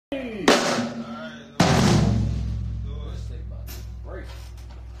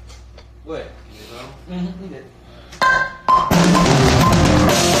Go ahead. You did.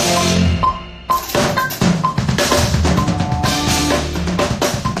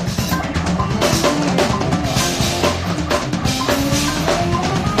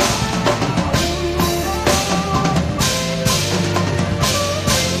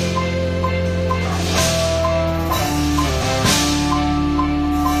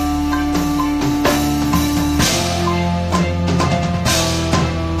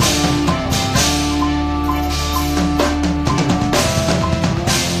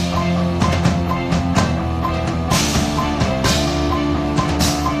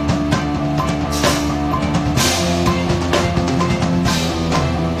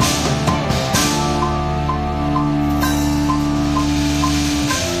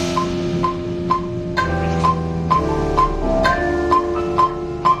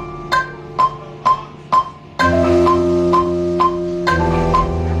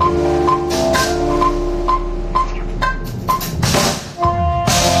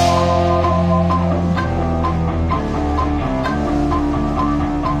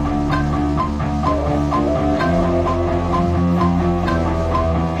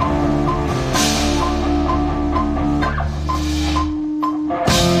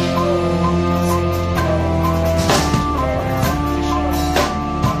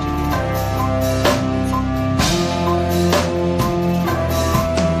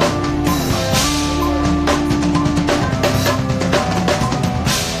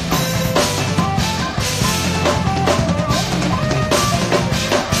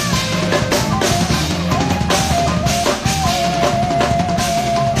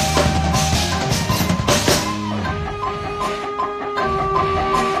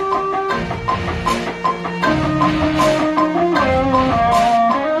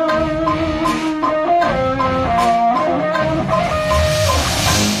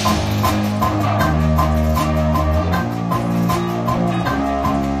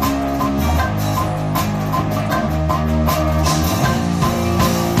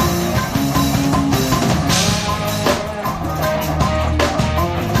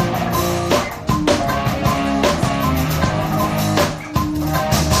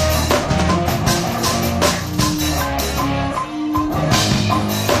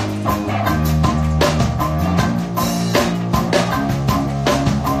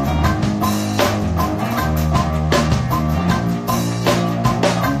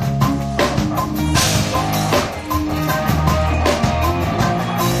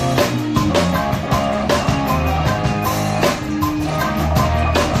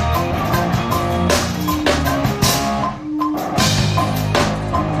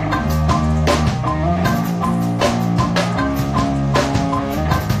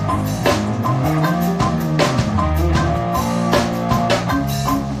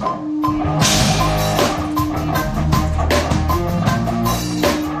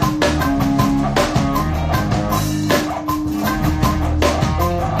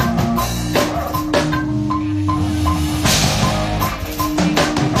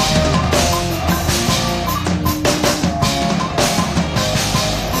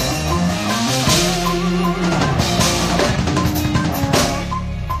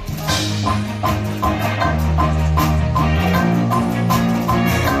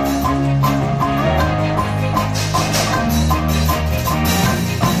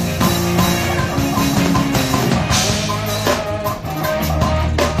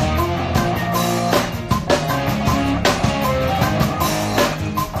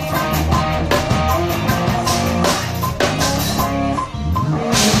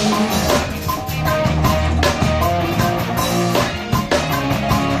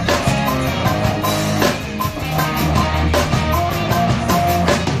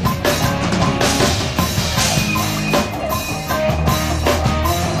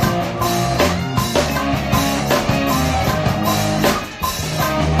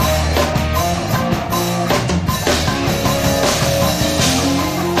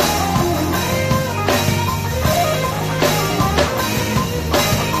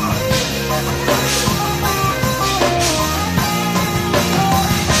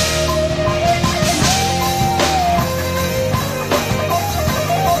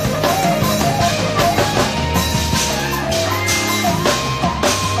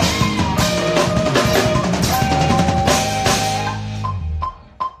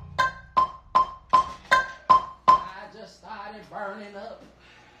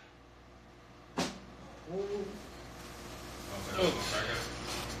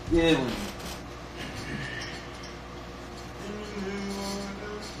 Yeah.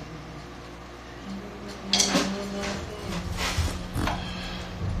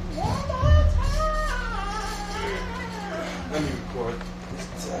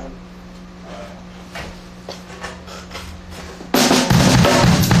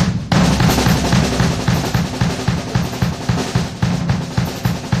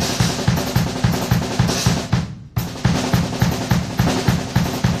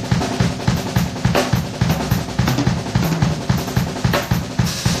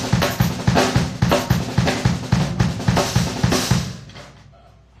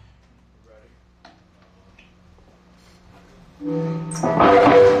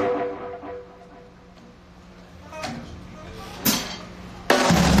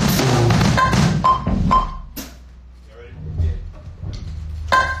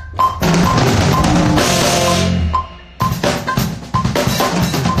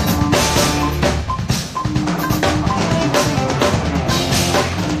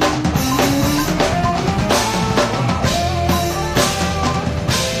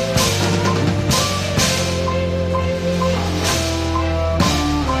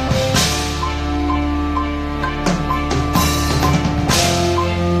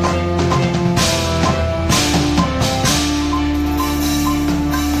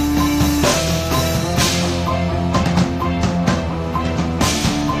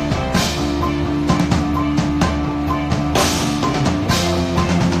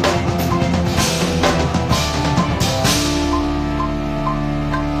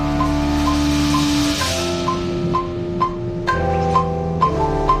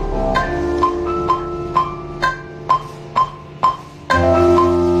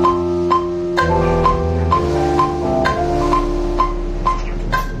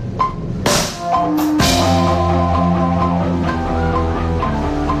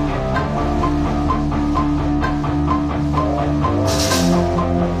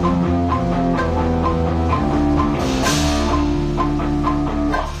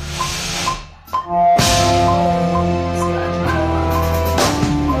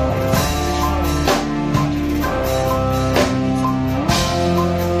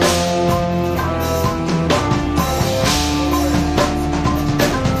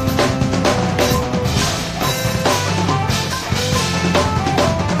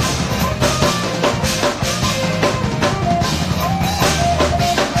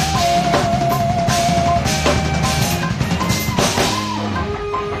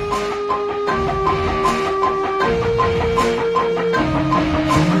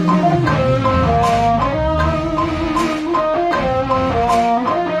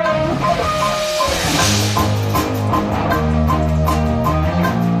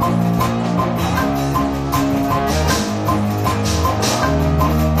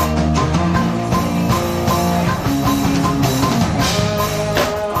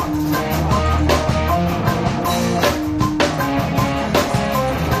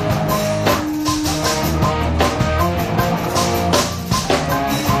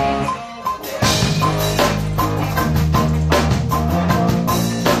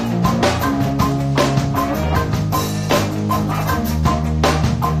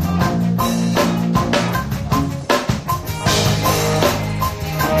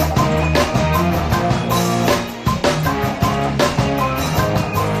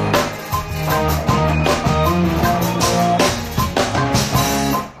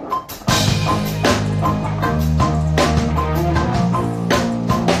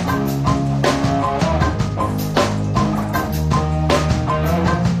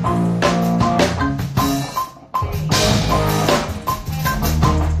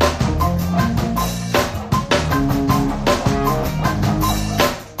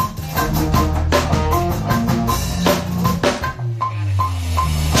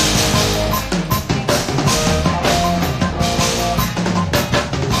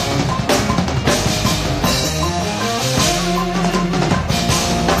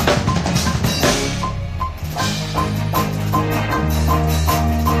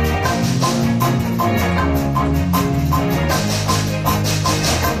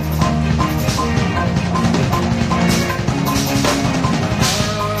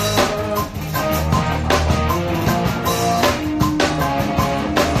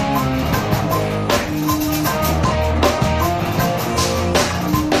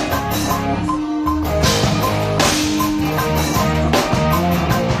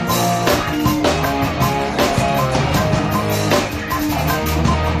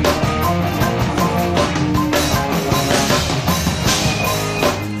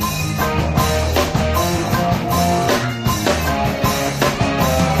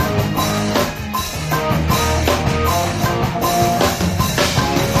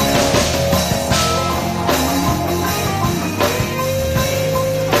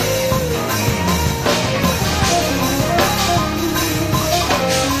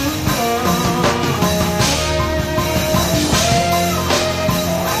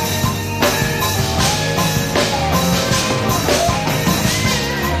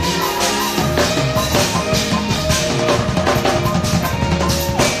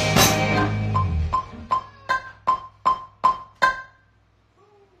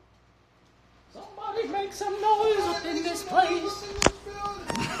 make some noise up in this place.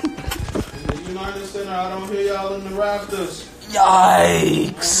 In the United Center, I don't hear y'all in the rafters. Yikes. I don't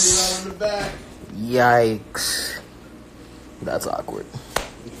hear y'all in the back. Yikes. That's awkward.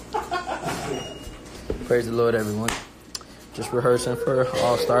 Praise the Lord, everyone. Just rehearsing for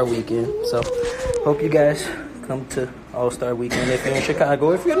All-Star Weekend. So, hope you guys come to All-Star Weekend if you're in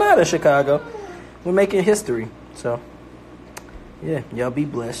Chicago. If you're not in Chicago, we're making history. So, yeah, y'all be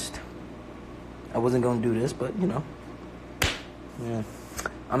blessed. I wasn't going to do this, but, you know. Yeah.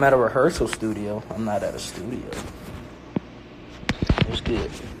 I'm at a rehearsal studio. I'm not at a studio. It's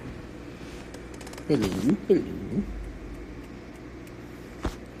good. Hello.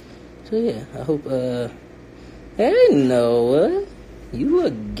 So, yeah, I hope, hey, Noah. You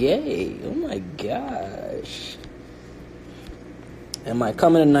look gay. Oh, my gosh. Am I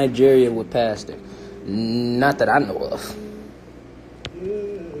coming to Nigeria with Pastor? Not that I know of.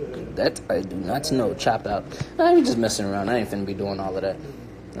 That I do not know. Chop out. I'm just messing around. I ain't finna be doing all of that.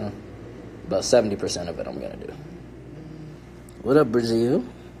 No. About 70% of it I'm gonna do. What up, Brazil?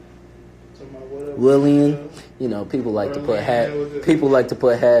 William. You know, people like to put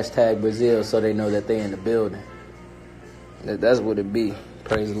hashtag Brazil so they know that they in the building. That's what it be.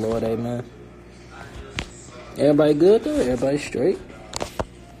 Praise the Lord, amen. Everybody good though? Everybody straight?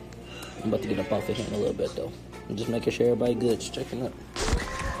 I'm about to get up off of here in a little bit though. I'm just making sure everybody good. Just checking up.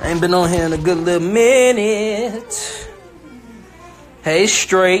 I ain't been on here in a good little minute. Hey,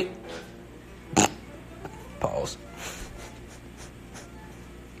 straight. Pause.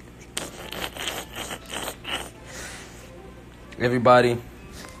 Everybody,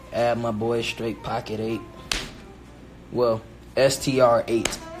 add my boy Straight Pocket 8. Well,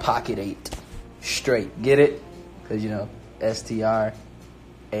 STR8 Pocket 8. Straight. Get it? Because, you know, STRAIGHT.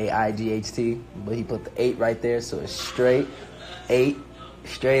 But he put the 8 right there, so it's straight 8.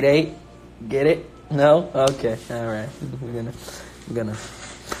 Straight 8. Get it? No? Okay. All right. We're gonna.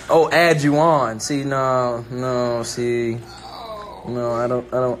 Oh, add you on. See, no. See, no. I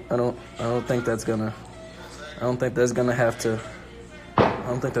don't think that's gonna. I don't think that's gonna have to. I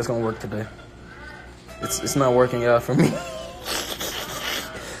don't think that's gonna work today. It's not working out for me.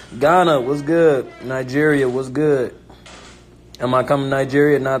 Ghana was good. Nigeria was good. Am I coming to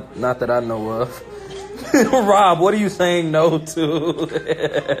Nigeria? Not that I know of. Rob, what are you saying no to?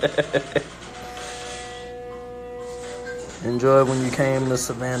 Enjoy when you came to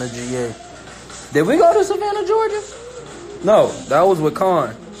Savannah, GA. Did we go to Savannah, Georgia? No, that was with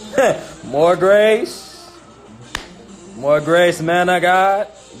Con. More grace. More grace, man of God.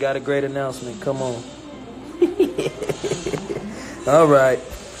 Got a great announcement. Come on. All right.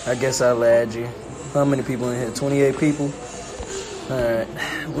 I guess I'll add you. How many people in here? 28 people? All right.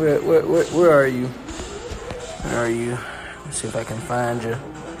 Where are you? Where are you? Let's see if I can find you.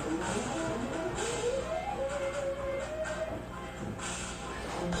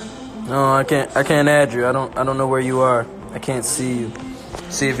 No, I can't add you. I don't know where you are. I can't see you.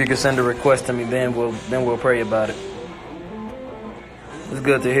 See if you can send a request to me, then we'll pray about it. It's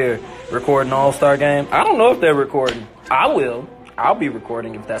good to hear. Recording All-Star game? I don't know if they're recording. I will. I'll be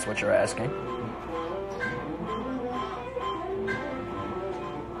recording if that's what you're asking.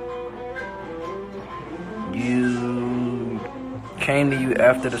 You came to you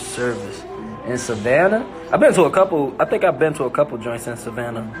after the service in Savannah? I've been to a couple. I think I've been to a couple joints in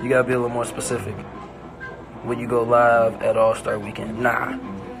Savannah. You gotta be a little more specific. When you go live at All-Star Weekend? Nah,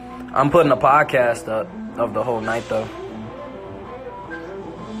 I'm putting a podcast up of the whole night though.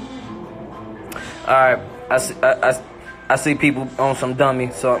 All right, I see people on some dummy,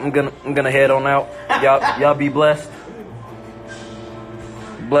 so I'm gonna head on out. Y'all be blessed.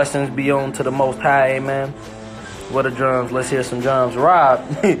 Blessings be on to the Most High, amen. What are drums? Let's hear some drums. Rob,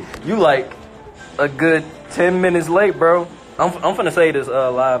 you like a good 10 minutes late, bro. I'm finna say this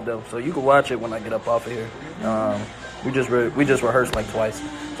live though, so you can watch it when I get up off of here. We just rehearsed like twice,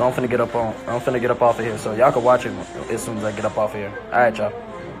 so I'm finna get up off of here, so y'all can watch it as soon as I get up off of here. All right, y'all.